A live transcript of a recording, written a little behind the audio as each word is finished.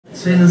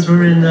seeing as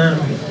we're in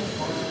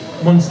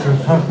Munster,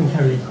 Cork and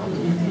Kerry,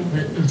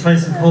 we'll try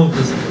some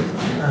polkas.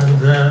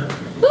 And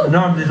we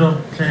normally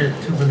don't play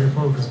too many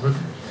polkas, but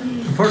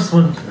the first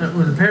one,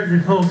 well,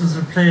 apparently polkas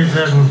are played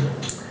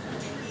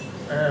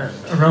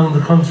around the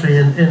country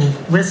in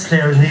West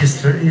Clare and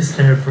East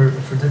Clare for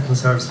different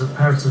sorts of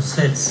parts of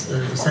states,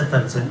 set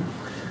dancing.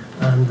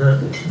 And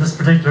this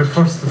particular the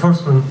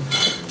first one,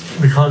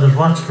 we called it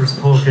Rochford's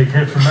polka. It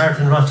came from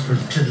Martin Rochford,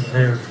 fiddle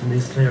player from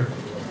East Clare.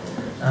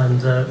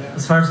 And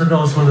as far as I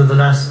know, it's one of the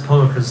last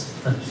polkas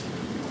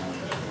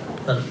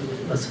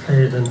that's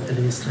played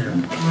in East Clare.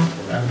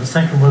 And the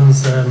second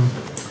one's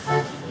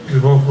We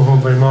Won't Go Home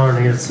by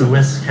Morning. It's the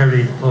West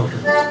Kerry polka.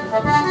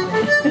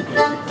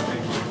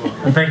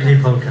 A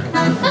Begley polka.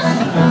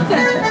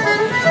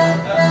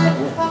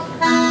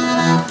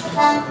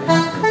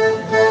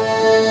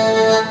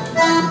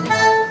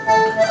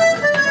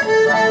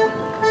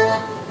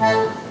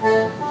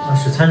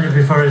 I should tell you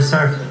before I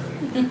start,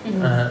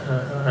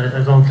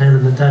 I don't play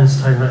them in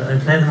dance time. I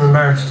play them in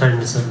march time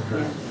instead of